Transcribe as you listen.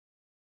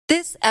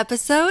This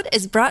episode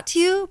is brought to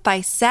you by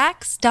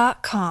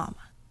Sax.com.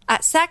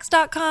 At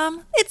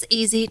Sax.com, it's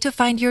easy to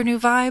find your new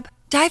vibe.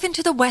 Dive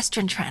into the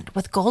Western trend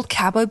with gold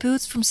cowboy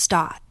boots from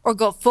Stott, or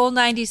go full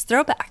 90s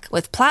throwback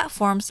with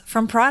platforms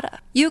from Prada.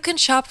 You can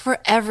shop for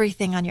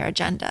everything on your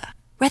agenda,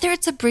 whether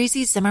it's a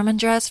breezy Zimmermann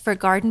dress for a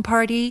garden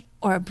party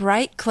or a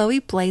bright Chloe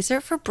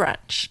blazer for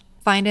brunch.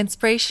 Find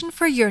inspiration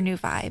for your new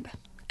vibe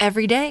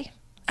every day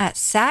at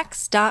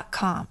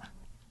Sax.com.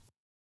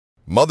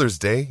 Mother's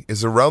Day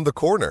is around the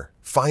corner.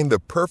 Find the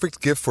perfect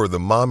gift for the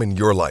mom in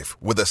your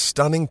life with a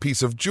stunning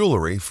piece of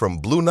jewelry from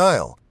Blue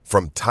Nile.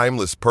 From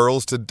timeless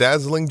pearls to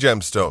dazzling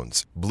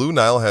gemstones, Blue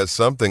Nile has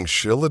something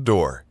she'll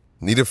adore.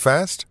 Need it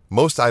fast?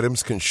 Most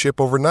items can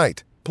ship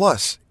overnight.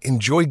 Plus,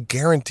 enjoy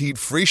guaranteed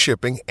free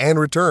shipping and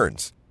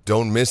returns.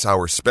 Don't miss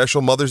our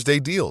special Mother's Day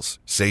deals.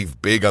 Save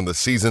big on the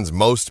season's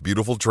most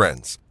beautiful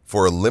trends.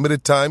 For a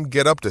limited time,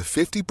 get up to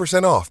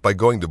 50% off by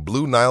going to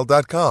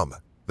BlueNile.com.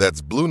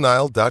 That's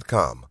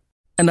BlueNile.com.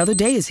 Another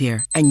day is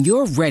here, and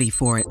you're ready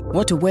for it.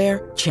 What to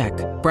wear? Check.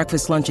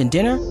 Breakfast, lunch, and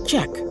dinner?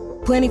 Check.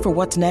 Planning for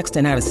what's next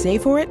and how to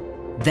save for it?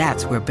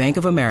 That's where Bank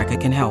of America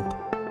can help.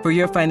 For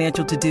your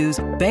financial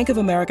to-dos, Bank of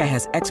America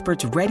has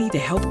experts ready to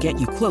help get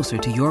you closer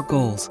to your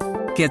goals.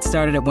 Get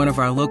started at one of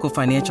our local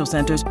financial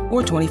centers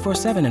or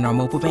 24/7 in our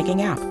mobile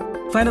banking app.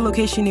 Find a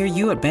location near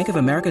you at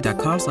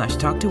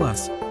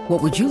bankofamerica.com/talktous.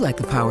 What would you like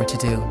the power to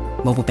do?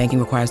 Mobile banking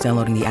requires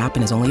downloading the app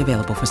and is only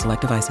available for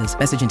select devices.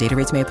 Message and data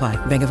rates may apply.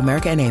 Bank of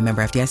America N.A.,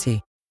 member FDIC.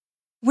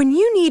 When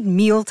you need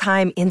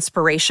mealtime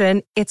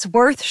inspiration, it's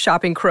worth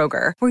shopping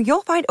Kroger, where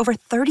you'll find over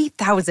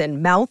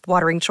 30,000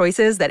 mouth-watering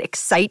choices that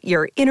excite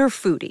your inner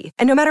foodie.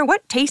 And no matter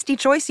what tasty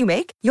choice you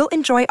make, you'll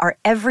enjoy our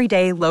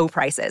everyday low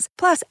prices,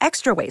 plus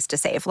extra ways to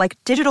save, like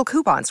digital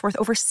coupons worth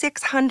over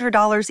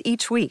 $600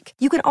 each week.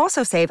 You can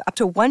also save up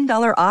to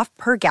 $1 off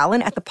per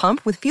gallon at the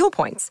pump with fuel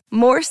points.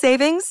 More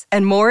savings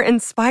and more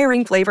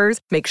inspiring flavors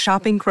make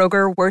shopping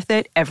Kroger worth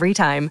it every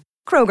time.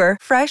 Kroger,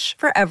 fresh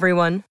for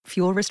everyone.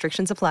 Fuel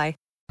restrictions apply.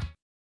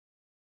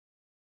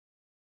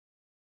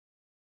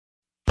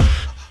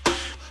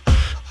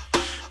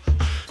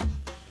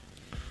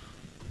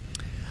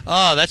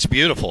 Oh, that's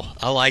beautiful.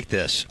 I like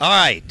this. All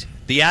right.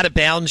 The Out of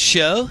Bounds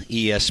Show,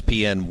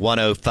 ESPN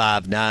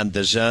 1059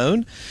 The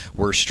Zone.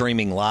 We're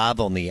streaming live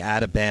on the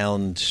Out of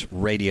Bounds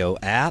radio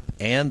app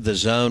and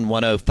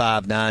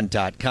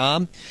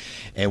thezone1059.com.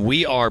 And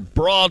we are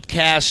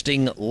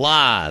broadcasting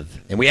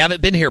live. And we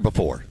haven't been here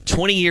before.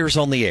 20 years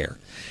on the air.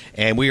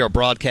 And we are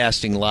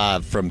broadcasting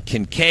live from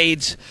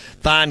Kincaid's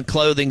Fine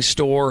Clothing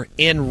Store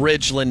in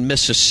Ridgeland,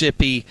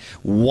 Mississippi,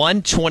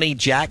 120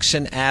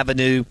 Jackson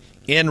Avenue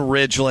in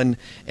Ridgeland.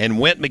 And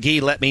Went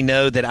McGee let me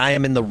know that I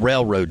am in the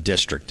Railroad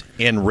District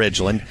in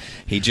Ridgeland.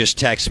 He just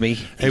texted me.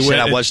 He said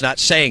I was not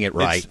saying it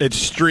right. It's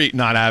street,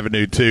 not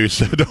avenue, too,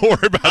 so don't worry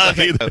about that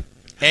either.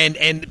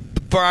 And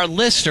for our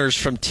listeners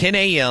from 10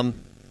 a.m.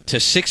 to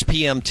 6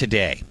 p.m.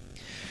 today,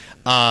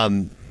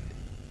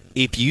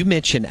 if you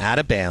mention Out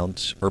of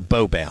Bounds or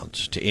Bow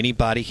Bounds to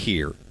anybody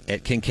here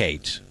at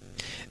Kincaid's,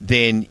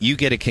 then you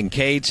get a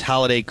Kincaid's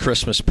Holiday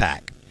Christmas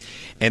Pack.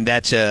 And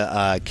that's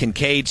a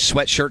Kincaid's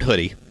sweatshirt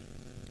hoodie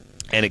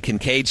and a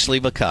Kincaid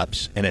sleeve of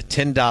cups and a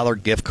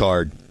 $10 gift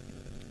card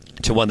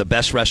to one of the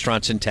best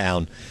restaurants in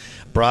town,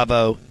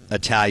 Bravo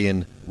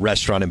Italian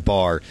Restaurant and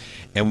Bar.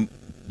 And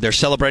they're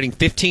celebrating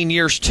 15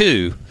 years,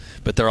 too,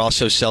 but they're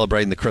also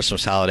celebrating the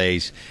Christmas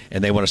holidays,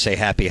 and they want to say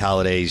happy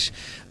holidays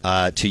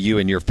to you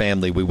and your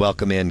family. We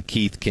welcome in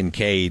Keith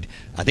Kincaid,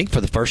 I think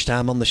for the first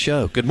time on the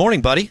show. Good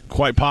morning, buddy.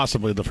 Quite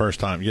possibly the first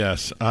time,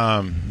 yes.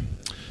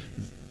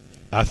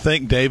 I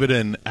think David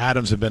and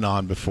Adams have been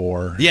on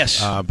before. Yes.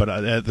 But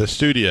at the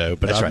studio.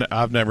 But That's right.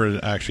 I've never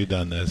actually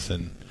done this.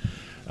 And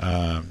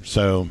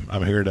so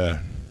I'm here to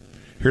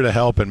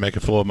help and make a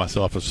fool of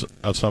myself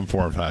of some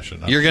form or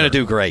fashion. You're going to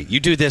do great. You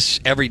do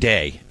this every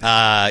day.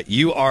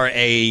 You are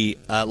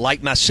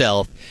like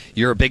myself,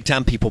 you're a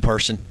big-time people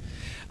person.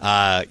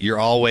 You're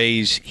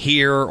always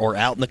here or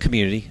out in the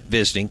community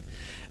visiting.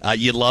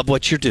 You love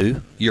what you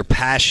do. You're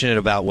passionate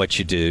about what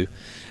you do.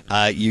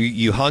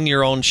 You hung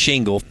your own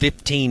shingle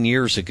 15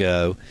 years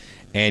ago,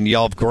 and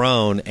y'all have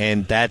grown,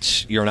 and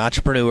you're an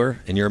entrepreneur,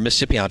 and you're a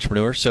Mississippi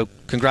entrepreneur, so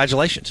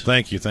congratulations.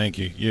 Thank you.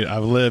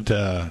 I've lived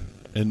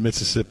in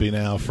Mississippi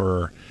now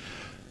for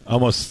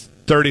almost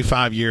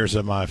 35 years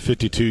of my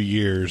 52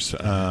 years.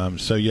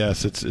 So,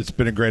 yes, it's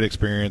been a great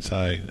experience.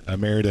 I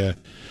married a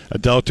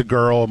Delta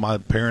girl. My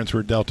parents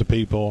were Delta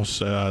people.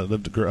 So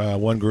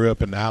one grew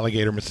up in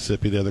Alligator,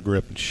 Mississippi. The other grew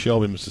up in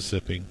Shelby,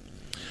 Mississippi.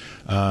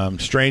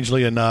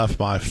 Strangely enough,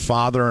 my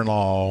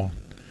father-in-law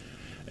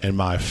and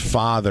my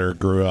father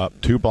grew up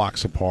 2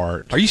 blocks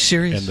apart. Are you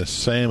serious? In the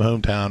same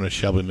hometown as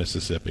Shelby,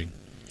 Mississippi.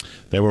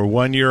 They were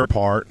 1 year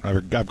apart.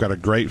 I've got a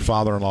great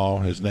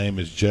father-in-law. His name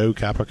is Joe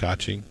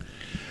Capocacci.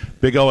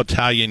 Big old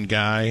Italian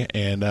guy.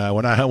 And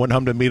when I went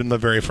home to meet him the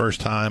very first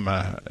time,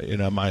 I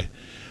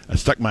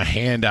stuck my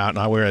hand out, and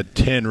I wear a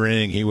 10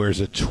 ring. He wears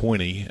a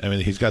 20. I mean,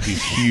 he's got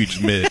these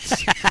huge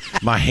mitts.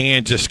 my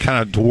hand just kind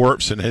of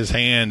dwarfs in his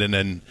hand, and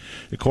then,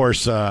 of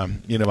course,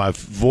 my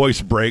voice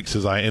breaks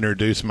as I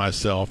introduce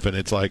myself, and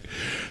it's like,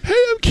 "Hey,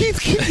 I'm Keith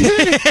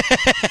Kincaid.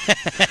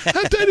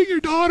 I'm dating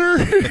your daughter."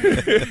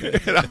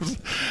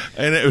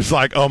 and it was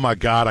like, "Oh my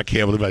God, I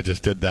can't believe I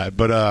just did that."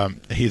 But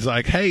he's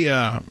like, "Hey,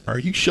 are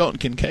you Shelton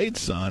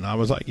Kincaid's son?" I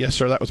was like, "Yes,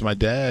 sir. That was my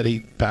dad.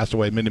 He passed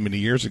away many, many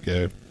years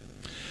ago."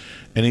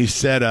 And he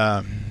said,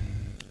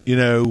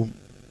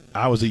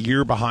 I was a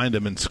year behind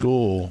him in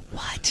school.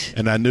 What?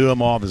 And I knew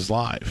him all of his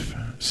life.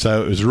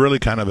 So it was really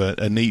kind of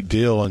a neat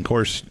deal. And, of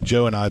course,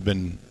 Joe and I have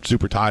been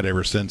super tight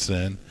ever since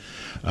then.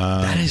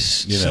 That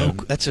is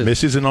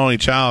Missy's an only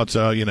child.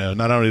 So,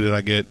 not only did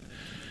I get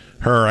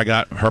her, I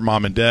got her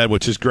mom and dad,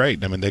 which is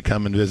great. I mean, they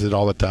come and visit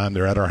all the time.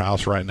 They're at our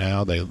house right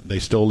now. They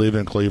still live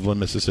in Cleveland,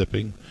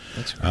 Mississippi.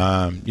 That's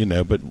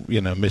great. But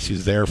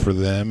Missy's there for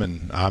them,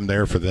 and I'm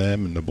there for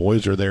them, and the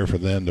boys are there for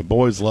them. The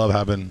boys love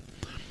having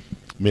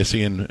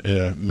Missy and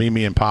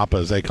Mimi and Papa,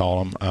 as they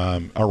call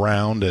them,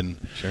 around and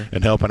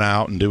helping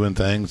out and doing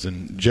things.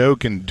 And Joe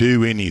can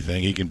do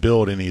anything. He can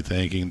build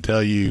anything. He can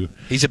tell you.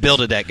 He's a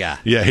build-a-deck guy.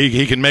 Yeah,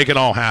 he can make it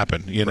all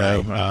happen.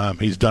 Right.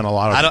 He's done a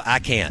lot of. I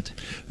can't.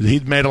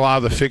 He's made a lot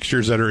of the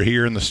fixtures that are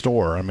here in the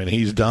store. I mean,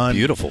 he's done.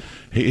 Beautiful.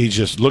 He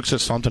just looks at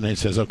something and he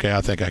says, "Okay,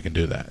 I think I can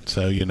do that."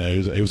 So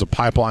he was a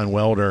pipeline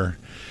welder.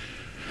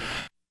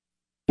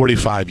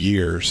 45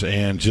 years,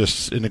 and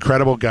just an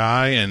incredible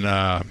guy, and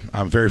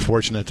I'm very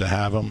fortunate to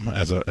have him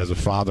as a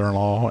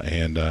father-in-law,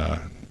 and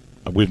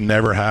we've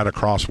never had a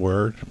cross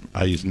word.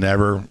 He's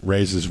never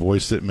raised his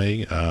voice at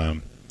me. I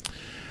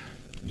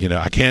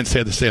can't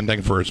say the same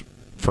thing for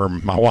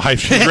my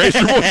wife. She raised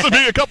her voice at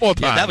me a couple of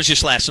times. Yeah, that was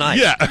just last night.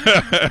 Yeah.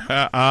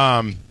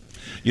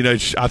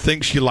 I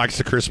think she likes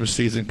the Christmas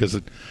season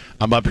because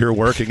I'm up here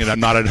working and I'm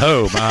not at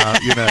home.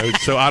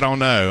 So I don't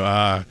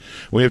know.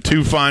 We have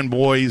two fine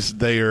boys.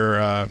 They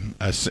are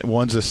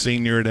one's a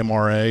senior at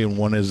MRA and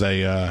one is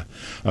a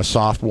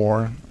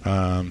sophomore.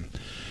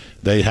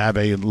 They have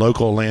a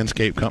local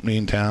landscape company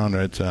in town.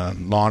 It's a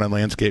lawn and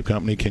landscape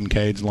company,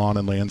 Kincaid's Lawn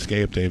and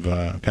Landscape. They've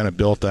kind of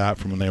built that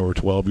from when they were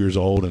 12 years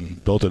old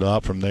and built it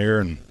up from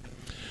there. And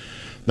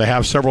they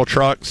have several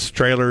trucks,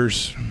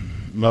 trailers,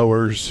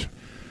 mowers.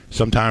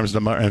 Sometimes,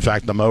 in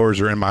fact, the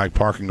mowers are in my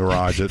parking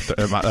garage at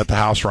the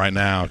house right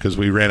now because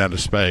we ran out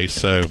of space.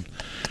 So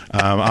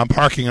I'm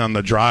parking on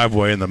the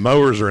driveway, and the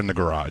mowers are in the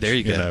garage. There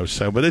you go.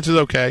 But it's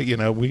okay.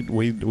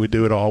 We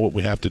do it all what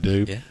we have to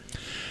do. Yeah.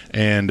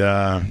 And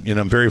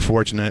I'm very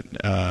fortunate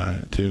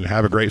to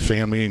have a great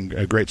family and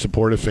a great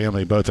supportive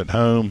family, both at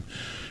home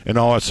and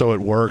also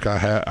at work.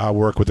 I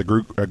work with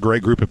a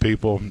great group of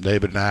people: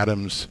 David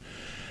Adams,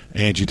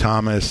 Angie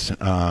Thomas.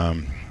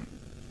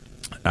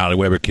 Allie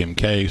Weber, Kim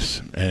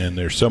Case, and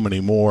there's so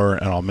many more,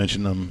 and I'll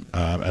mention them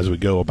as we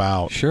go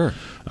about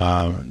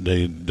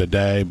the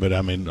day. But,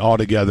 I mean,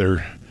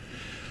 altogether,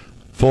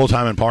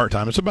 full-time and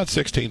part-time, it's about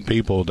 16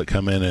 people that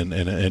come in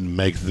and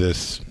make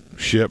this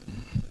ship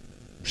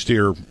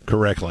steer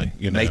correctly.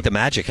 Make the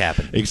magic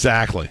happen.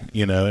 Exactly.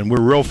 And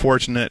we're real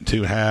fortunate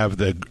to have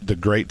the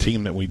great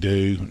team that we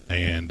do,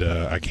 and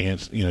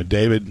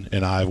David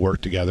and I have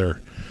worked together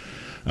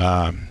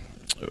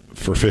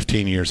for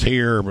 15 years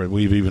here, but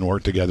we've even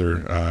worked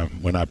together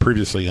when I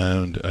previously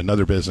owned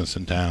another business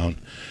in town.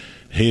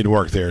 He had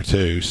worked there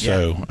too.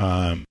 So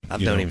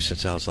I've known him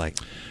since I was like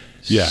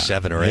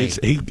 7 or 8.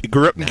 He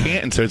grew up in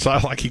Canton, so it's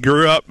not like he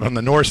grew up on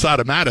the north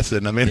side of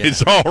Madison. I mean,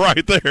 it's all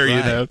right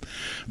there,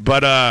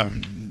 But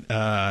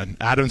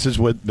Adams has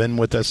been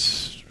with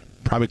us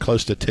probably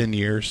close to 10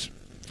 years.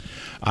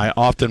 I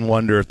often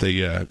wonder if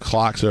the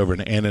clocks over in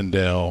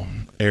Annandale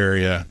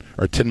area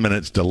are 10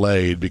 minutes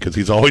delayed because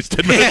he's always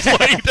 10 minutes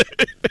late.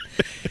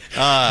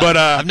 But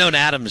I've known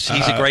Adams.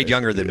 He's a great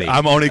younger than me.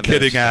 I'm only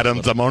kidding,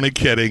 Adams. I'm only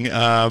kidding.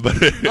 But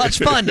it's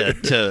fun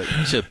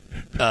to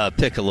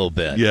pick a little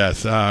bit.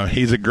 Yes,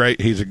 he's a great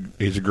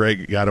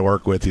guy to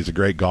work with. He's a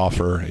great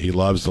golfer. He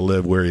loves to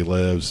live where he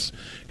lives.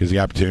 He has the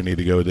opportunity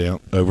to go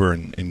over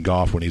and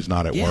golf when he's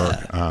not at work.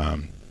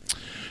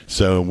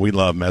 So we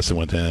love messing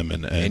with him,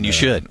 and you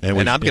should.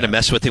 And I'm going to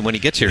mess with him when he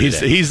gets here.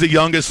 He's the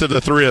youngest of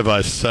the three of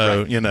us,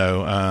 so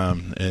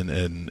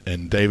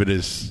and David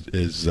is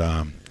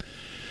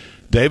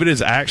David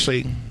is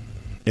actually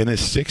in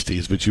his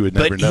 60s, but you would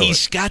never know. But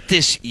he's got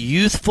this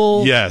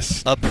youthful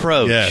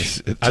approach.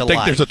 Yes, I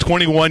think there's a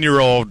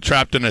 21-year-old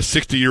trapped in a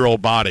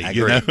 60-year-old body.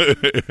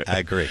 I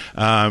agree.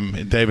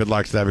 David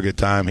likes to have a good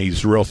time.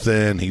 He's real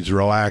thin. He's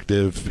real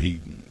active. He's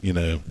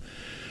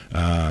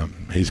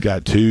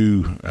got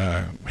two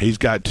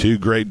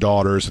great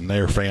daughters, and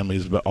their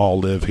families all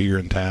live here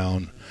in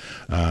town.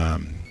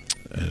 And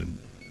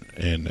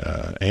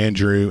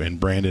Andrew and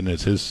Brandon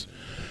is his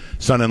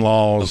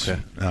son-in-laws. Okay.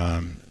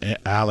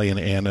 Allie and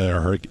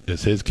Anna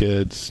is his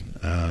kids.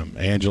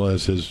 Angela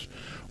is his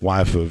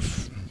wife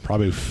of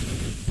probably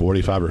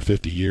 45 or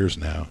 50 years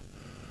now.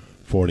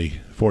 40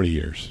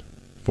 years.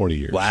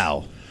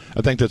 Wow.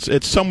 I think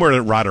it's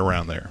somewhere right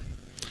around there.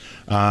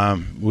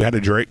 We had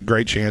a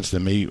great chance to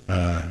meet,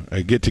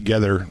 get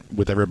together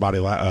with everybody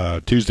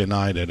Tuesday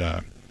night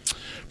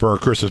for our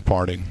Christmas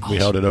party. Awesome. We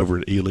held it over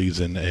at Ely's,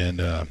 and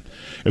it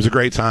was a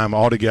great time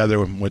all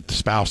together with the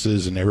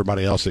spouses and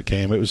everybody else that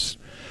came. It was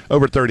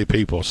over 30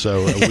 people,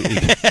 so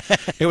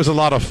it was a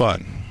lot of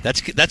fun.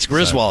 That's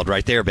Griswold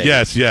right there, baby.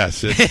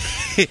 Yes.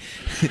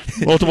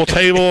 Multiple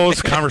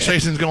tables,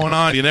 conversations going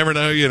on. You never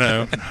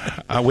know,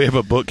 we have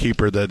a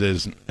bookkeeper that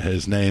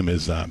his name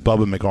is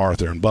Bubba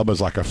MacArthur, and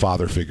Bubba's like a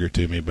father figure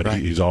to me, but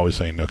he's always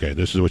saying, okay,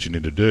 this is what you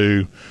need to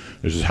do.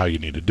 This is how you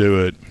need to do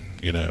it,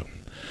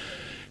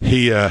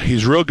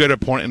 He's real good at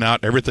pointing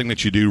out everything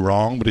that you do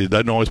wrong, but he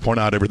doesn't always point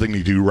out everything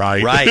you do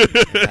right. Right.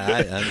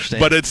 I understand.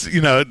 But it's,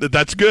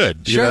 that's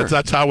good. Sure.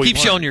 That's how we keep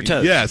showing your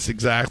toes. Yes,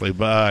 exactly.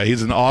 But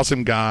he's an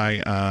awesome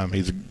guy.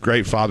 He's a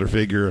great father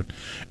figure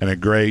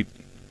and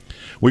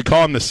we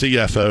call him the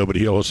CFO, but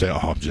he'll say,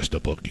 I'm just a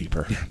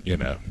bookkeeper,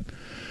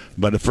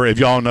 But if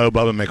y'all know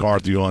Bubba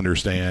MacArthur, you'll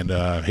understand.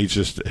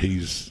 He's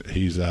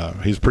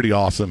pretty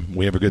awesome.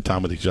 We have a good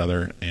time with each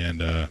other,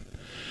 and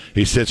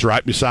he sits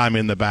right beside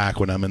me in the back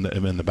when I'm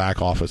in the back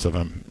office of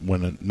him.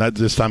 Not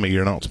this time of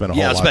year, I don't spend a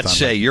whole lot of time. Yeah, I was about to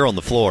say, you're on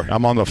the floor.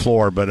 I'm on the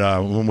floor, but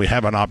when we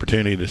have an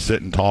opportunity to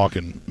sit and talk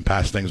and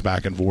pass things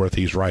back and forth,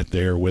 he's right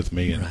there with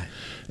me.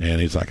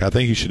 And he's like, I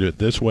think you should do it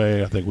this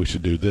way. I think we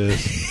should do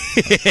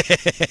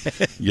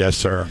this. Yes,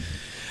 sir.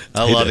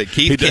 I love it.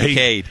 Keith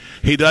Kincaid.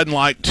 He doesn't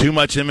like too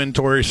much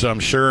inventory, so I'm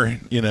sure,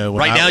 Right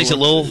now he's a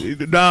little.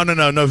 No.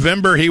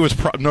 November he was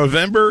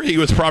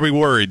probably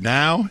worried.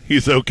 Now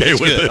he's okay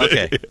with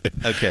it.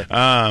 Okay.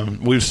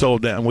 We've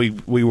sold down.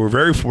 We were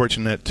very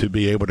fortunate to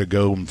be able to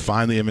go and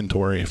find the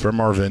inventory from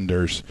our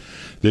vendors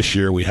this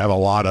year. We have a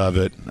lot of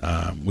it.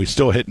 We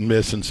still hit and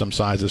miss in some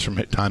sizes from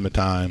time to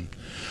time,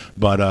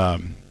 but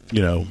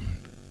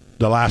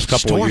the last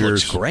couple of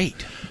years. Looks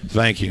great.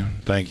 Thank you.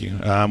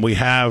 We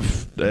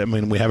have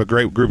a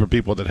great group of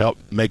people that help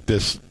make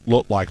this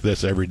look like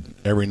this every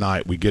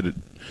night. We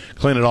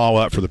clean it all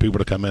up for the people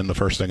to come in the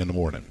first thing in the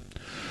morning.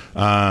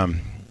 Well,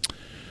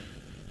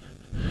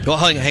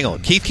 hang on.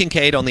 Keith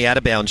Kincaid on the Out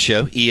of Bounds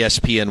Show,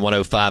 ESPN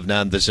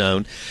 105.9 The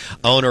Zone,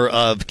 owner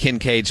of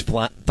Kincaid's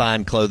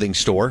Fine Clothing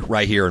Store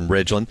right here in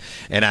Ridgeland,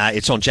 and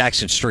it's on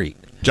Jackson Street.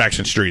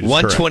 Jackson Street is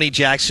 120 correct.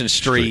 Jackson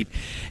Street.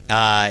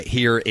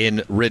 Here in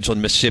Ridgeland,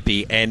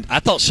 Mississippi. And I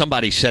thought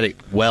somebody said it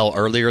well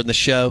earlier in the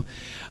show.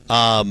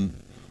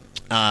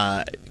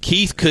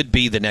 Keith could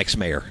be the next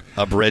mayor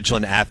of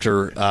Ridgeland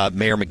after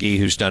Mayor McGee,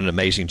 who's done an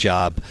amazing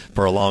job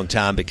for a long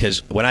time.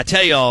 Because when I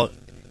tell y'all,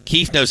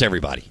 Keith knows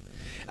everybody.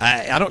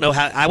 I don't know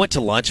how. I went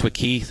to lunch with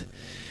Keith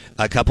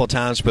a couple of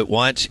times, but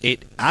once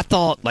I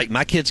thought, like,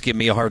 my kids give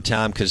me a hard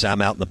time because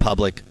I'm out in the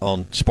public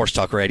on Sports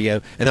Talk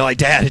Radio, and they're like,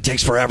 Dad, it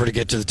takes forever to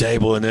get to the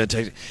table, and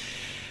then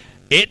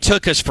it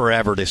took us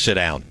forever to sit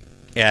down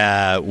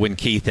when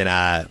Keith and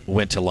I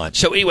went to lunch.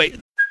 So anyway.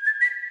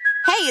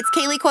 Hey, it's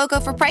Kaylee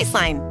Cuoco for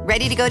Priceline.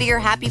 Ready to go to your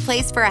happy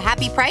place for a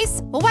happy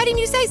price? Well, why didn't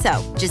you say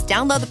so? Just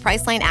download the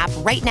Priceline app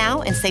right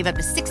now and save up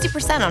to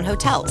 60% on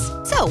hotels.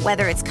 So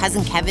whether it's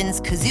Cousin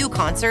Kevin's Kazoo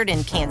Concert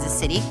in Kansas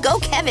City, go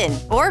Kevin,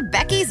 or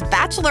Becky's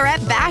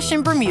Bachelorette Bash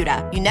in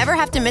Bermuda, you never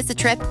have to miss a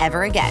trip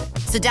ever again.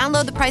 So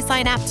download the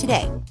Priceline app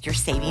today. Your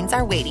savings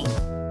are waiting.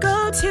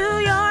 Go to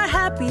your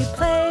happy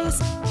place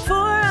for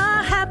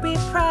a happy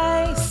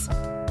price.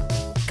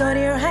 Go to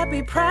your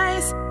happy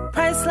price,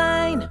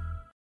 Priceline.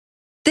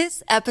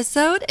 This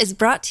episode is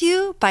brought to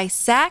you by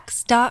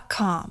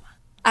Sax.com.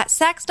 At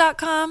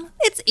Sax.com,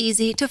 it's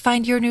easy to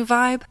find your new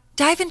vibe.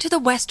 Dive into the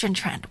Western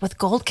trend with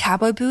gold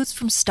cowboy boots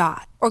from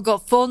Stott, or go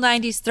full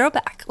 90s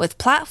throwback with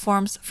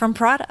platforms from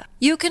Prada.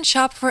 You can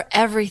shop for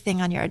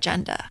everything on your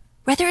agenda,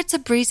 whether it's a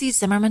breezy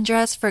Zimmermann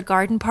dress for a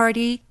garden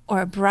party or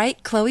a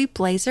bright Chloe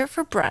blazer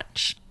for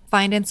brunch.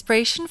 Find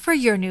inspiration for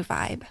your new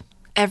vibe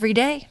every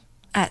day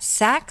at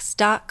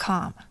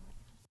Sax.com.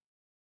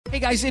 Hey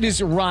guys, it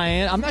is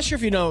Ryan. I'm not sure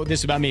if you know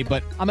this about me,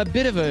 but I'm a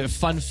bit of a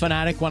fun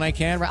fanatic when I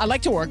can. I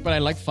like to work, but I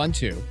like fun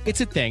too.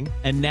 It's a thing.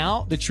 And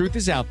now the truth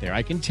is out there.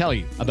 I can tell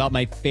you about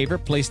my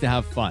favorite place to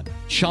have fun.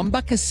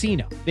 Chumba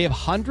Casino. They have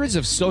hundreds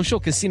of social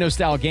casino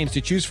style games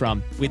to choose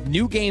from with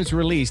new games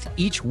released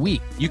each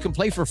week. You can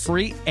play for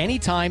free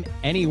anytime,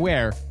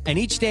 anywhere. And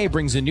each day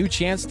brings a new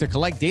chance to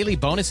collect daily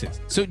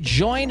bonuses. So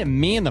join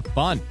me in the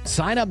fun.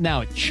 Sign up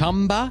now at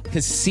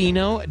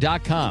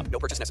ChumbaCasino.com. No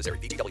purchase necessary.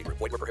 VGW Group.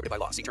 Void where prohibited by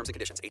law. See terms and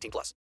conditions.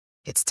 18+.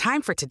 It's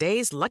time for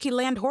today's Lucky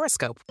Land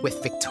horoscope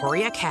with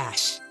Victoria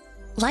Cash.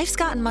 Life's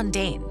gotten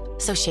mundane,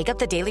 so shake up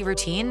the daily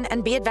routine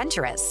and be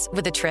adventurous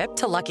with a trip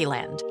to Lucky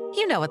Land.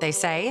 You know what they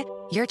say.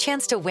 Your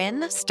chance to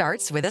win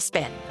starts with a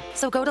spin.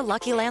 So go to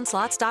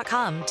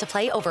LuckyLandSlots.com to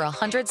play over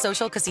 100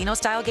 social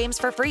casino-style games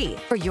for free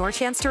for your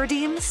chance to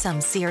redeem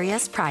some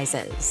serious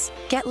prizes.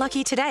 Get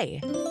lucky today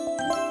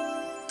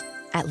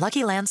at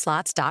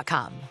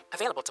LuckyLandSlots.com.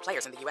 Available to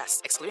players in the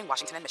U.S., excluding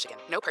Washington and Michigan.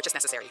 No purchase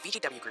necessary.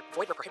 VGW Group.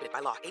 Void where prohibited by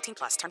law. 18+.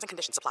 Terms and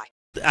conditions apply.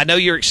 I know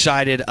you're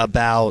excited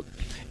about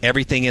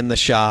everything in the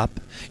shop.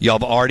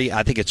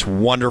 I think it's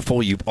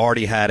wonderful. You've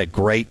already had a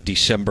great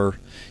December.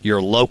 You're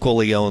a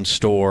locally owned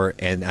store,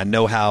 and I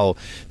know how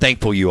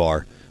thankful you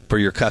are for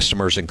your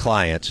customers and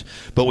clients.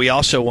 But we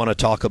also want to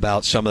talk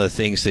about some of the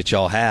things that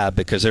y'all have,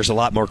 because there's a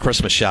lot more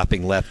Christmas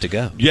shopping left to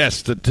go.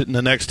 Yes, the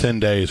next 10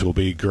 days will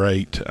be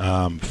great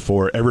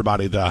for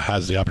everybody that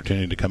has the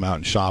opportunity to come out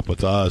and shop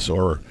with us.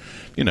 Or,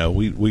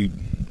 we're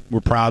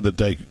proud that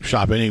they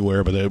shop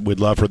anywhere, but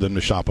we'd love for them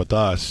to shop with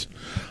us.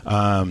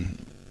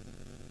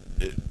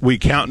 We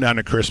count down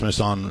to Christmas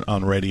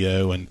on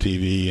radio and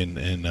TV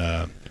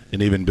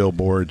and even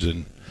billboards,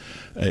 and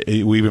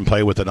we even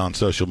play with it on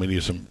social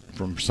media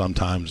from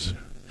sometimes,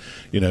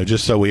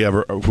 just so we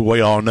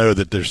all know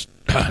that there's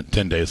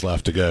 10 days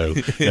left to go.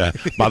 Yeah.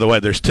 By the way,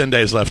 there's 10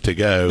 days left to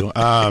go.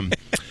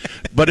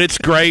 But it's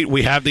great.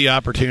 We have the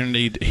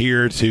opportunity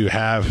here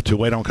to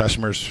wait on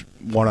customers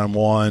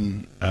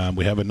one-on-one.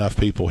 We have enough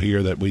people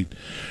here that we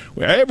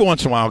every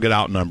once in a while get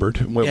outnumbered.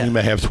 We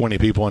may have 20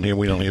 people in here.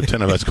 We only have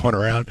 10 of us going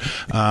around.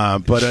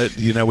 But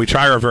we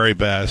try our very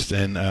best.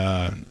 And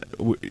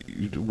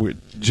we're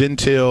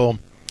Gentile.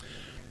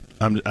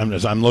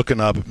 I'm looking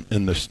up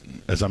in this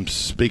as I'm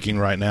speaking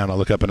right now, and I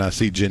look up and I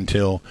see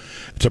Gentile.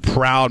 It's a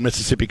proud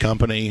Mississippi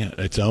company.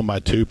 It's owned by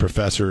two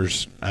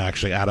professors,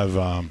 actually out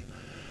of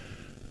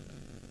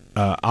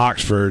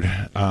Oxford,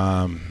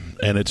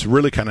 and it's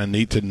really kind of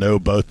neat to know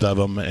both of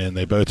them. And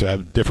they both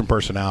have different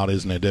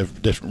personalities and they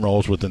have different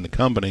roles within the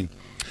company,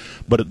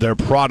 but their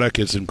product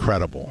is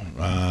incredible.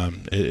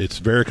 It's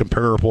very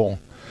comparable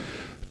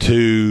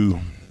to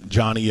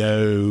Johnny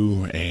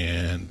O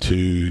and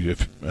to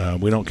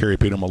we don't carry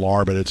Pinot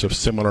Noir, but it's a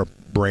similar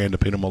brand to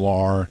Pinot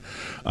Noir,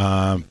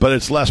 but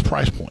it's less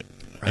price point.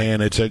 Right.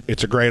 And it's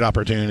a great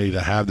opportunity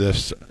to have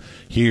this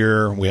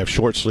here. We have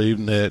short sleeve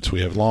knits,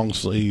 we have long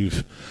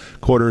sleeve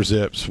quarter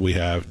zips, we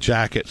have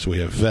jackets, we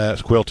have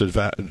vests, quilted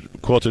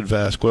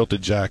vests,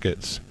 quilted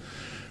jackets.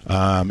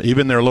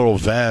 Even their little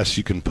vests,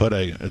 you can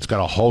it's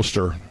got a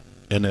holster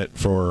in it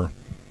for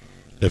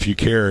if you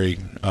carry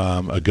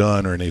a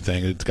gun or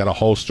anything. It's got a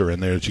holster in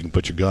there that you can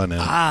put your gun in.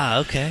 Ah,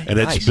 okay. And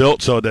nice. It's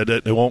built so that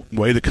it won't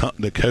weigh the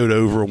coat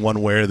over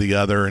one way or the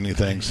other or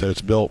anything. So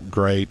it's built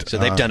great. So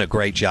they've done a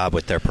great job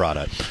with their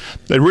product.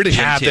 They really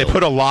have. They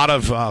put a lot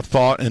of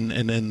thought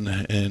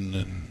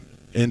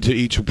into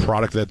each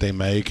product that they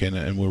make,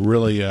 and we're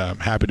really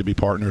happy to be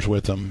partners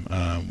with them.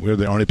 We're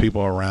the only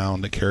people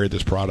around that carry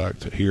this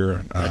product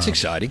here. That's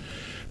exciting.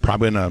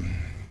 Probably in a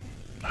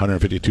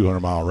 150,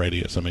 200-mile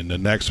radius. I mean, the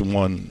next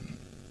one,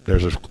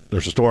 there's a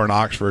store in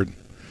Oxford,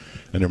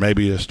 and there may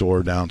be a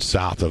store down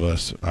south of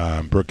us,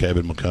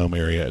 Brookhaven, Macomb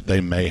area. They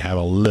may have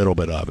a little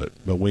bit of it,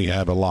 but we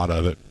have a lot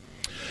of it.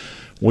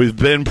 We've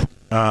been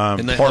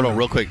hold on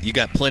real quick. You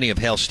got plenty of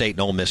Hail State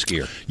and Ole Miss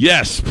gear.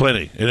 Yes,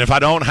 plenty. And if I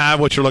don't have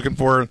what you're looking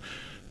for,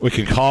 we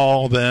can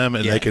call them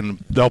and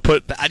they'll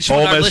put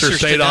Ole Miss or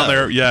State on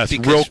there. Yes,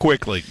 real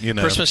quickly.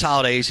 Christmas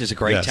holidays is a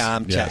great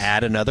time to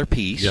add another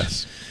piece.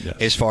 Yes.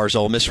 As far as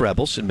Ole Miss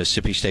Rebels and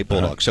Mississippi State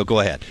Bulldogs. So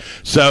go ahead.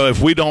 So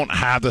if we don't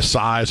have the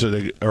size or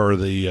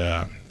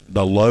the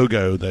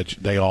logo that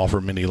they offer,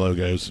 many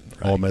logos.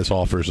 Right. Ole Miss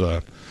offers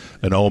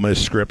an Ole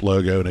Miss script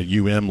logo and a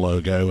UM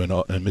logo,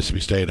 and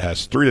Mississippi State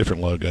has 3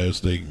 different logos.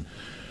 The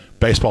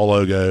baseball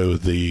logo,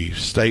 the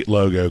state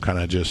logo, kind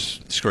of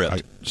just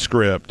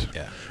script.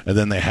 Yeah. And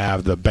then they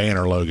have the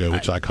banner logo,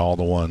 which I call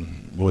the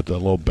one with the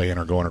little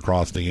banner going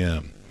across the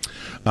M.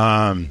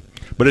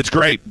 But it's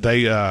great.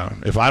 They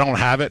if I don't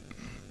have it,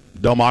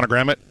 they'll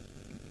monogram it,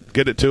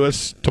 get it to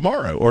us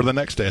tomorrow or the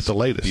next day at the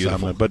latest.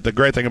 Beautiful. But the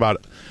great thing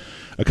about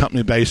a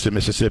company based in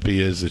Mississippi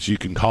is that you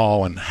can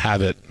call and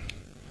have it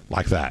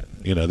like that.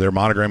 Their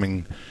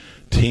monogramming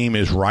team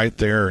is right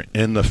there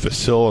in the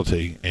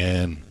facility,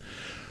 and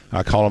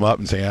I call them up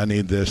and say, I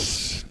need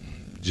this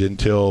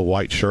Gentile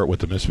white shirt with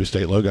the Mississippi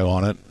State logo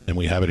on it, and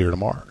we have it here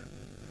tomorrow.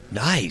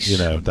 Nice.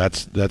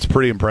 That's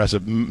pretty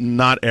impressive.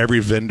 Not every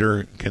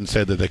vendor can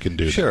say that they can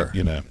do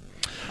that.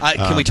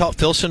 Can we talk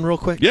Filson real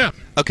quick? Yeah.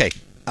 Okay.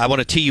 I want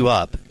to tee you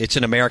up. It's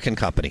an American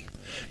company.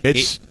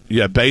 It's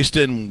based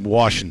in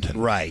Washington.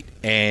 Right.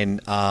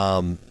 And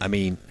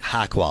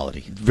high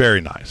quality.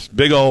 Very nice.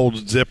 Big old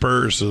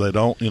zippers, so they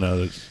don't,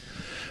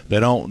 they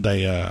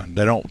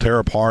don't tear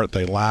apart.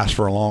 They last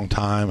for a long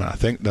time, and I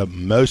think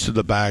most of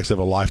the bags have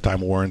a lifetime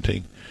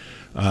warranty.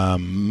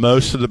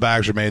 Most of the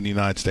bags are made in the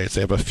United States.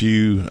 They have a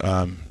few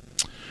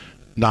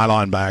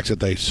nylon bags that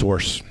they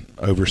source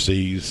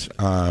overseas,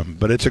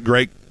 but it's a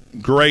great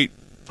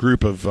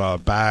group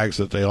of bags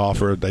that they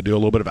offer. They do a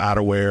little bit of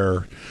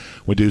outerwear.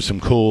 We do some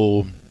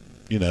cool,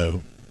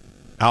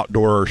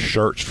 outdoor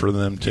shirts for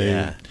them too.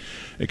 Yeah.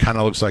 It kind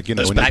of looks like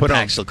those when backpacks you put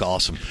on, look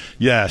awesome.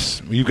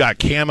 Yes, you've got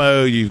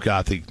camo, you've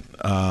got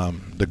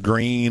the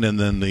green, and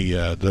then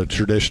the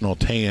traditional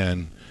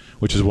tan,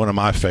 which is one of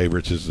my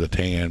favorites, is the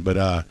tan.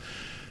 But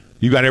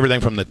you got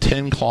everything from the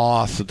tin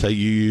cloth that they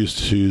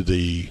use to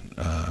the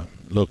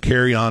little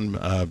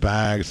carry-on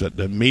bags,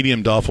 the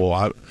medium duffel.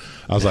 I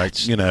was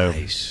That's like,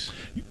 nice.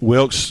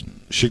 Wilkes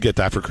should get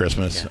that for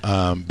Christmas.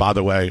 Yeah. By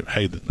the way,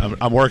 hey,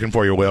 I'm working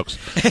for you, Wilkes.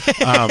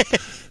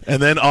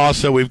 And then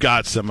also we've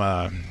got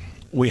some.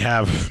 We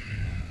have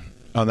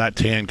on that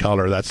tan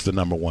color. That's the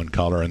number one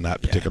color in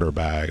that particular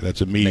bag. That's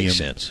a medium. Makes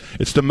sense.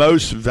 It's the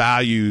most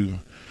value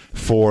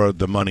for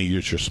the money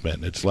you're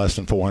spending. It's less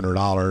than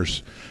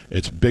 $400.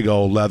 It's big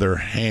old leather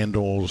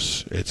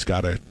handles. It's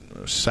got a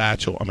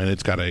satchel. I mean,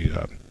 it's got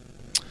an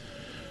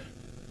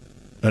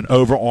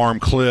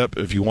overarm clip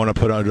if you want to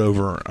put it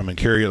over. I mean,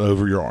 carry it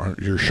over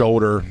your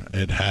shoulder.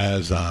 It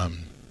has.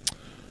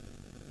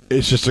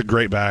 It's just a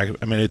great bag.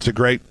 I mean, it's a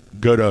great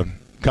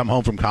come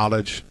home from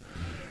college.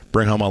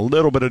 Bring home a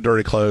little bit of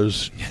dirty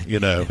clothes,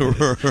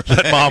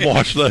 let mom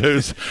wash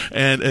those,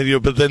 and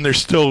but then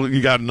there's still,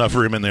 you got enough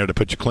room in there to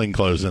put your clean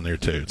clothes in there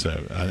too.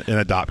 So and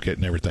a dop kit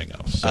and everything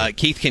else. So.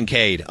 Keith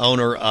Kincaid,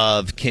 owner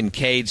of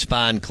Kincaid's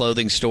Fine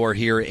Clothing Store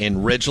here in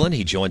Ridgeland.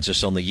 He joins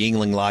us on the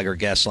Yuengling Lager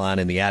guest line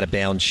in the Out of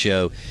Bounds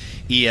Show,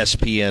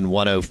 ESPN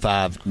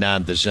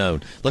 105.9 The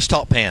Zone. Let's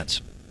talk pants.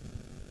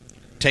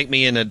 Take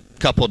me in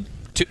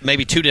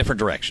maybe two different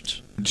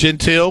directions.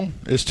 Gentile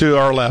is to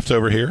our left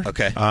over here.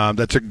 Okay.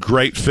 That's a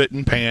great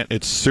fitting pant.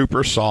 It's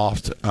super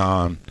soft.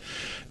 It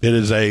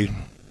is a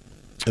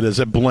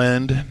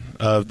blend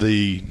of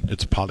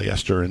it's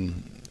polyester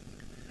and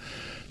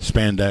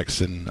spandex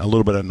and a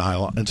little bit of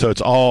nylon. And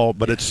so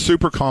but it's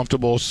super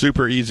comfortable,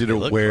 super easy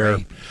to wear.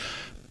 Great.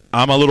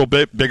 I'm a little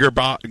bit bigger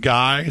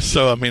guy,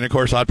 so, I mean, of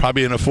course, I'd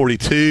probably be in a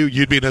 42.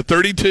 You'd be in a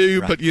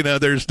 32, right.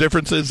 But, there's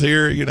differences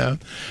here,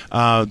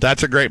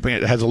 That's a great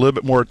pant. It has a little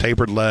bit more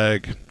tapered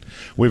leg.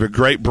 We have a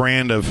great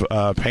brand of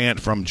pant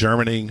from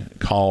Germany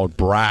called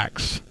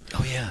Brax.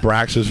 Oh, yeah.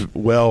 Brax is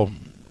well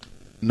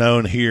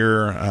known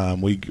here.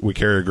 We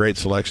carry a great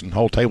selection,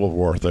 whole table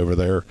worth over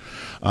there.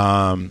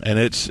 And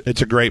it's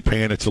a great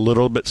pant. It's a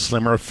little bit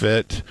slimmer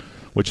fit,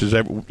 which is,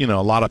 a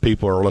lot of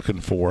people are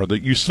looking for.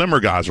 That you slimmer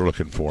guys are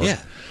looking for.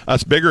 Yeah.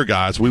 Us bigger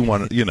guys, we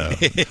want, we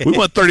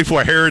want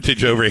 34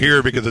 Heritage over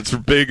here because it's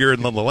bigger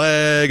in the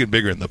leg and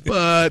bigger in the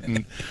butt and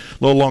a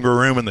little longer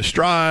room in the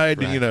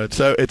stride. Right. And,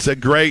 so it's a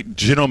great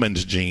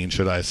gentleman's jean,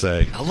 should I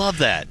say. I love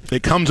that.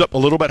 It comes up a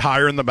little bit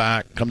higher in the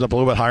back, comes up a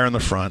little bit higher in the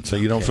front, so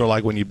you don't feel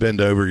like when you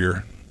bend over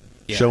you're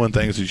showing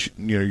things,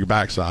 your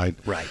backside.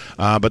 Right.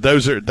 But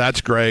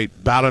that's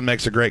great. Bowden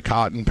makes a great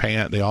cotton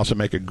pant. They also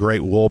make a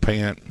great wool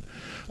pant.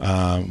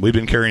 We've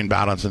been carrying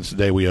Bowden since the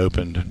day we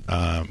opened.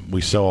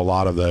 We sell a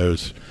lot of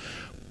those.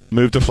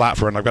 Moved to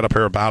Flatford. I've got a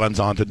pair of Bowdens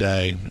on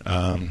today.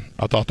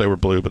 I thought they were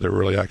blue, but they were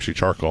really actually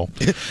charcoal.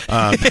 It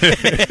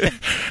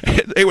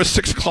was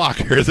 6 o'clock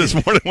here this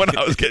morning when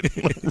I was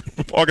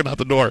walking out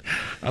the door.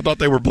 I thought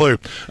they were blue.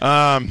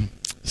 And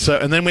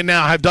then we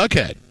now have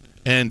Duckhead.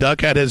 And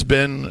Duckhead has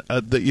been,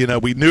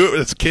 we knew it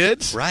as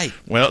kids. Right.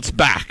 Well, it's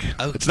back.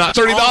 Oh, it's not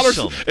 $30.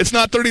 Awesome. It's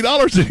not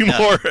 $30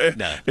 anymore.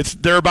 No.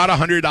 They're about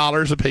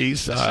 $100 a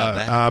piece.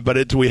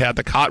 But we had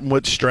the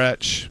Cottonwood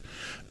stretch,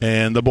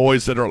 and the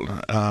boys that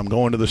are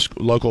going to the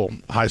local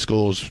high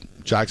schools,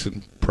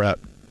 Jackson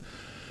Prep,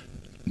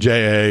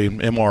 JA,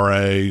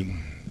 MRA.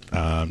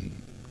 A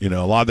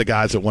lot of the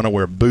guys that want to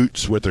wear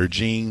boots with their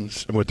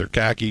jeans and with their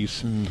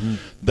khakis,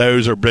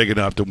 those are big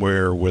enough to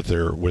wear with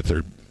their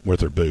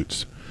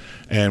boots.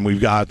 And we've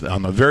got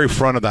on the very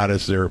front of that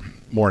is their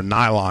more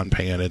nylon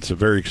pant. It's a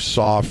very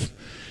soft,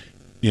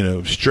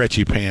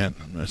 stretchy pant.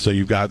 So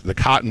you've got the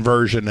cotton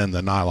version and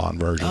the nylon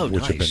version,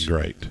 which have been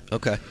great.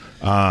 Okay.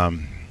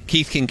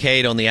 Keith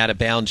Kincaid on the Out of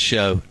Bounds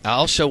Show. I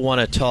also want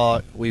to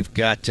talk. We've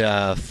got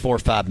 4 or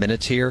 5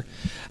 minutes here.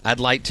 I'd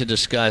like to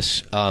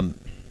discuss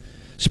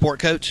sport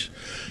coats.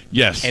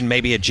 Yes. And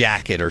maybe a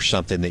jacket or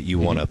something that you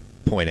want to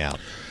point out.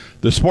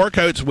 The sport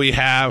coats we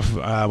have,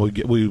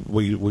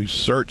 we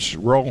search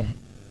roll.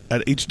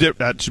 At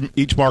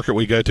each market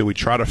we go to, we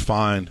try to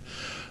find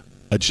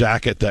a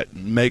jacket that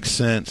makes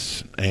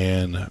sense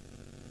and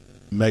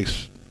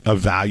makes a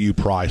value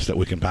price that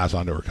we can pass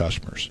on to our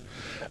customers.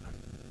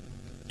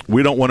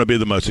 We don't want to be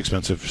the most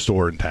expensive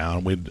store in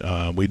town.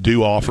 We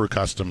do offer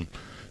custom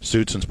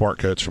suits and sport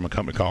coats from a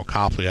company called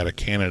Copley out of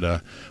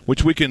Canada,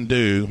 which we can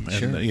do,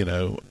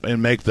 and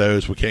and make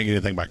those. We can't get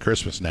anything by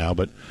Christmas now,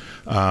 but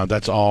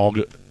that's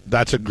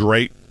a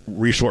great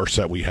resource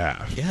that we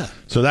have. Yeah.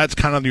 So that's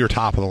kind of your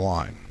top of the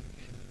line.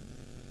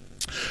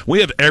 We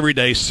have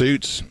everyday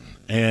suits,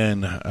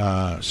 and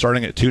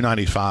starting at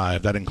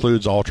 $295, that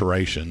includes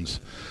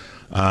alterations.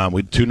 We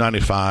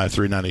 $295,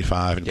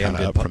 $395, and kind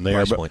of up from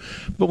there.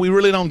 But we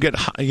really don't get,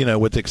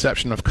 with the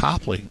exception of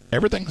Copley,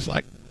 everything's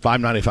like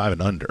 $595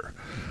 and under,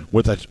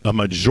 with a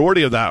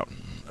majority of that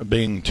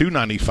being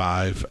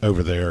 $295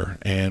 over there.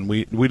 And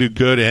we do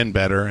good and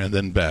better, and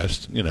then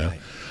best, Right.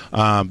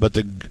 But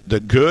the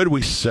good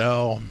we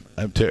sell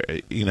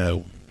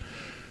to,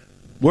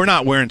 we're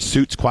not wearing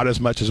suits quite as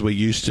much as we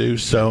used to.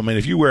 So, I mean,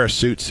 if you wear a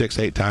suit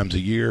 6-8 times a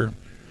year,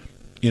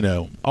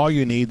 all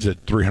you need is a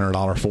 $300,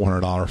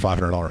 $400,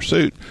 $500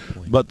 suit.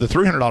 But the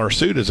 $300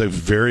 suit is a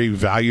very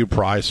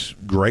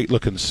value-priced,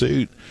 great-looking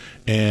suit,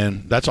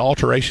 and that's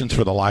alterations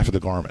for the life of the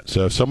garment.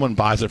 So if someone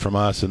buys it from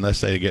us, and let's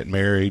say they get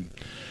married,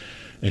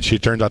 and she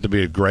turns out to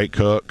be a great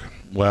cook,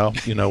 well,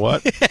 you know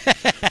what?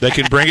 They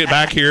can bring it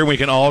back here, and we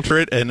can alter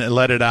it and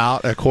let it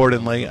out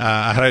accordingly.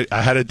 I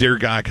had a dear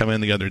guy come in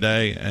the other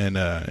day, and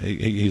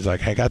he's like,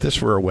 hey, I got this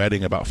for a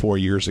wedding about 4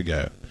 years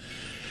ago.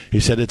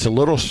 He said, it's a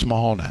little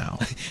small now.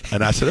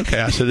 And I said, okay.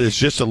 I said, it's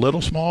just a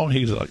little small?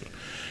 He's like,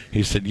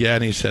 He said, yeah.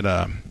 And he said,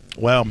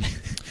 well,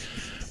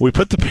 we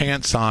put the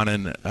pants on,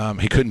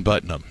 and he couldn't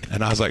button them.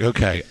 And I was like,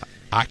 okay,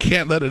 I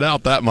can't let it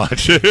out that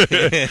much.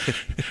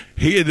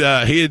 He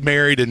had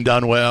married and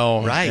done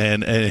well, right?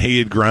 And he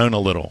had grown a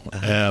little,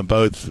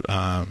 both.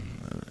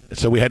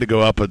 So we had to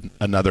go up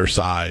another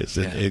size.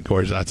 And of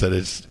course, I said,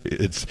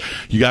 it's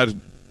you got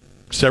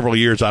several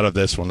years out of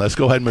this one. Let's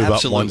go ahead and move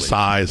up one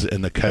size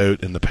in the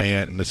coat and the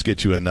pant, and let's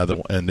get you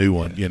a new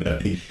one. You know,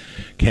 he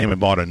came and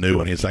bought a new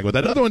one. He's like, well,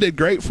 that other one did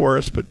great for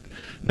us, but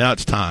now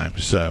it's time.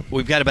 So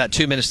we've got about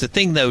 2 minutes. The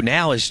thing, though,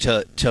 now is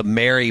to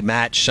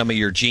match some of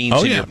your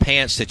jeans and your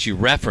pants that you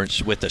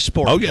reference with the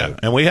sport coat. Yeah,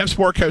 and we have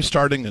sport coats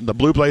starting. The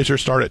Blue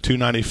Blazers start at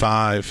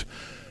 $295.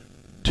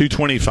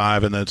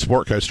 $225, and then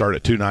sport coats start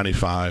at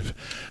 $295.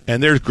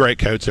 And there's great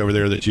coats over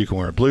there that you can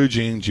wear blue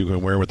jeans, you can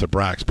wear with the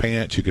Brax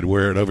pants, you could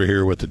wear it over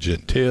here with the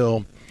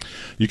Gentile,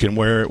 you can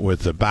wear it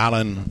with the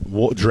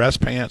Ballon dress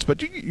pants.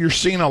 But you're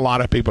seeing a lot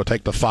of people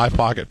take the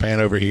 5-pocket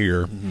pant over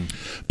here,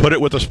 put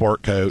it with a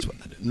sport coat,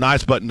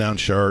 nice button-down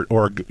shirt,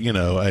 or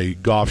a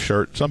golf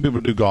shirt. Some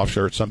people do golf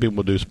shirts, some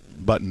people do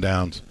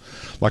button-downs,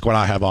 like what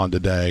I have on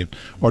today,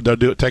 or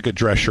they'll take a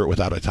dress shirt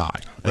without a tie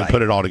and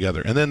put it all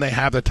together. And then they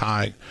have the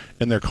tie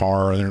in their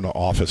car or in the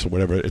office or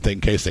whatever,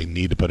 in case they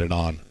need to put it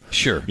on.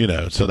 Sure.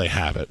 So they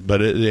have it.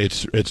 But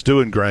it's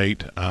doing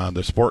great.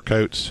 The sport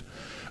coats,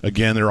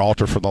 again, they're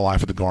altered for the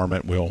life of the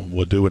garment.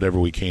 We'll do whatever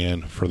we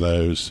can for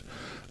those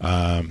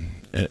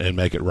and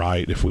make it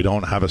right. If we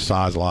don't have a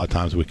size, a lot of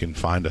times we can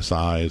find a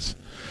size.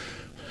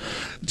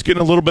 It's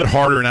getting a little bit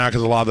harder now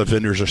because a lot of the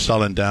vendors are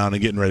selling down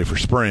and getting ready for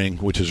spring,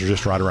 which is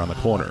just right around the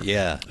corner.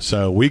 Yeah.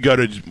 So we go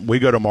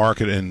to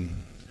market in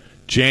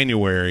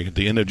January, at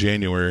the end of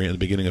January and the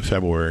beginning of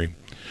February,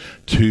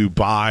 to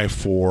buy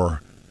for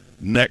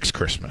next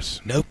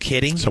Christmas. No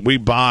kidding. So we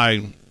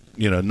buy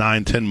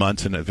 9-10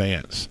 months in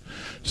advance.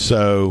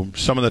 So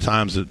some of the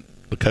times that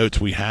the coats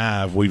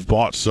we've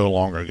bought so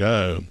long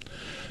ago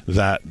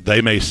that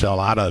they may sell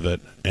out of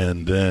it,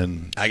 and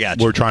then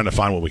we're trying to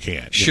find what we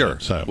can. Sure.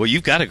 So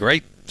you've got a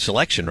great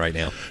selection right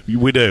now.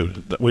 We do.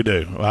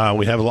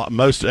 We have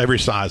most every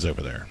size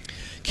over there.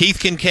 Keith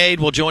Kincaid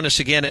will join us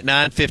again at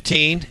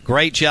 9:15.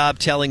 Great job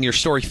telling your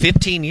story.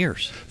 15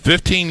 years.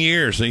 15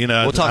 years.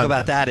 We'll talk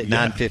about that at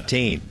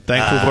 9:15.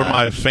 Thankful for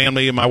my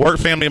family, my work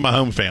family, and my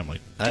home family.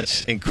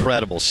 That's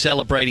incredible.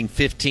 Celebrating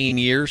 15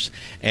 years.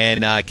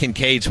 And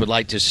Kincaid's would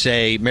like to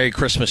say Merry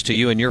Christmas to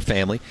you and your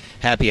family.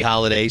 Happy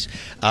holidays.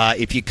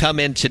 If you come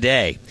in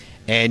today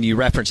and you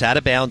reference Out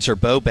of Bounds or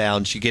Bow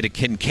Bounds, you get a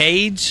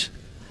Kincaid's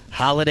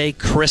Holiday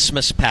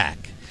Christmas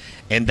Pack.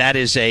 And that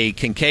is a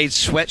Kincaid's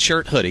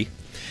sweatshirt hoodie,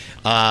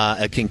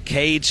 a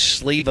Kincaid's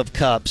sleeve of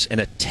cups, and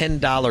a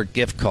 $10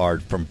 gift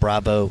card from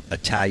Bravo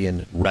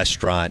Italian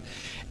Restaurant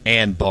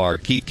and Bar.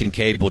 Keith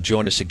Kincaid will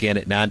join us again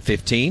at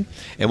 9:15,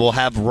 and we'll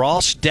have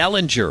Ross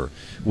Dellinger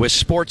with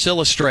Sports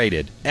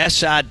Illustrated,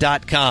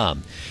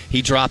 SI.com.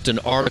 He dropped an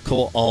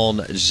article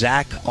on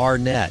Zach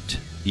Arnett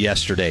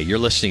yesterday. You're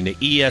listening to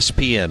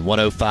ESPN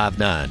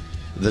 105.9,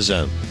 The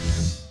Zone.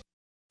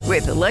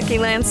 With the Lucky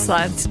Land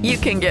Slots, you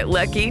can get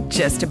lucky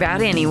just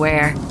about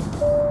anywhere.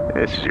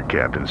 This is your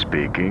captain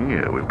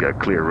speaking. We've got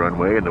clear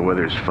runway and the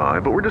weather's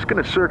fine, but we're just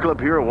going to circle up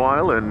here a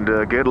while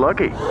and get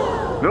lucky.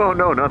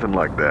 No, nothing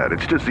like that.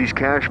 It's just these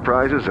cash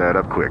prizes add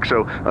up quick.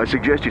 So I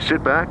suggest you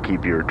sit back,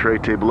 keep your tray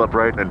table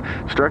upright, and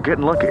start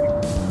getting lucky.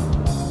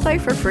 Play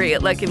for free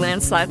at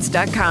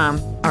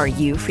LuckyLandSlots.com. Are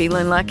you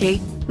feeling lucky?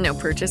 No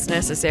purchase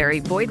necessary.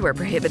 Void where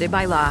prohibited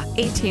by law.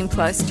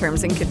 18+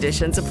 terms and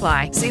conditions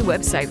apply. See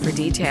website for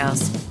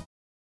details.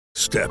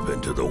 Step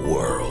into the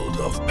world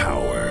of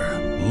power,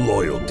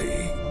 loyalty,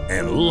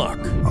 and luck.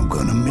 I'm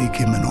gonna make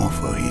him an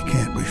offer he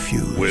can't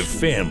refuse. With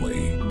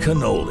family,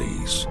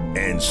 cannolis,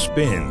 and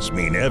spins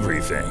mean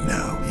everything.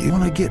 Now, you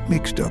wanna get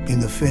mixed up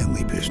in the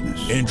family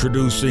business.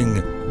 Introducing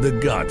The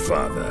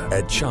Godfather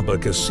at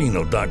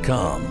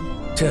ChumbaCasino.com.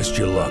 Test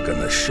your luck in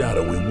the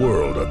shadowy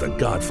world of The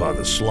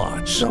Godfather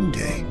slot.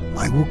 Someday,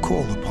 I will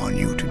call upon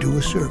you to do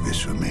a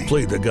service for me.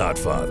 Play The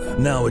Godfather,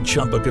 now at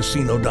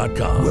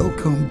ChumbaCasino.com.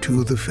 Welcome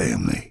to the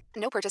family.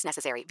 No purchase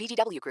necessary.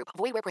 VGW Group.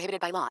 Void where prohibited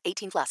by law.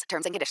 18+.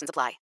 Terms and conditions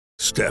apply.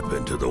 Step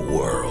into the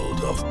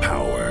world of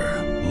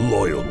power,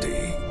 loyalty,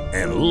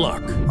 and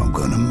luck. I'm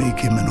gonna make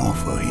him an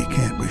offer he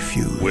can't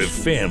refuse. With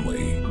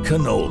family,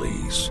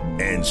 cannolis,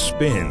 and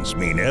spins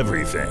mean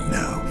everything.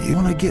 Now, you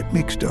wanna get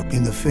mixed up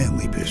in the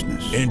family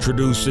business.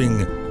 Introducing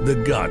The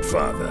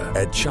Godfather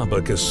at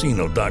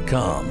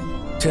ChumbaCasino.com.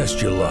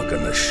 Test your luck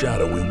in the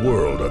shadowy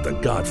world of The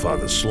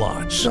Godfather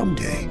slot.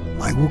 Someday,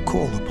 I will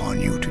call upon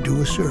you to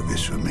do a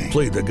service for me.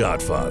 Play The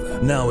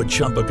Godfather, now at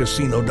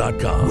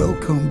ChumbaCasino.com.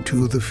 Welcome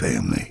to the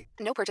family.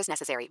 No purchase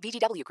necessary.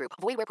 VGW Group.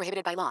 Void where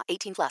prohibited by law.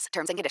 18+.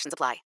 Terms and conditions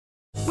apply.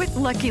 With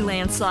Lucky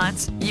Land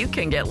Slots, you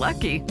can get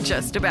lucky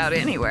just about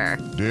anywhere.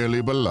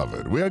 Dearly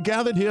beloved, we are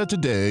gathered here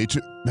today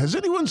to... Has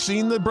anyone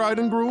seen the bride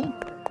and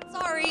groom?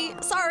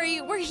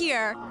 Sorry, we're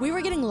here. We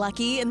were getting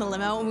lucky in the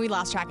limo and we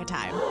lost track of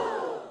time.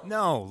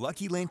 No,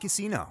 Lucky Land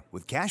Casino,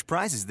 with cash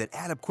prizes that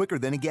add up quicker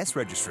than a guest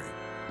registry.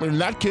 In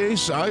that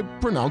case, I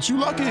pronounce you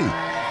lucky.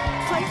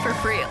 Play for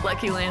free at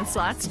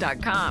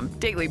LuckyLandSlots.com.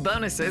 Daily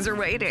bonuses are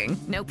waiting.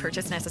 No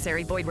purchase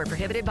necessary. Void where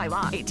prohibited by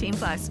law.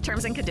 18+.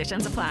 Terms and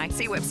conditions apply.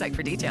 See website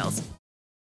for details.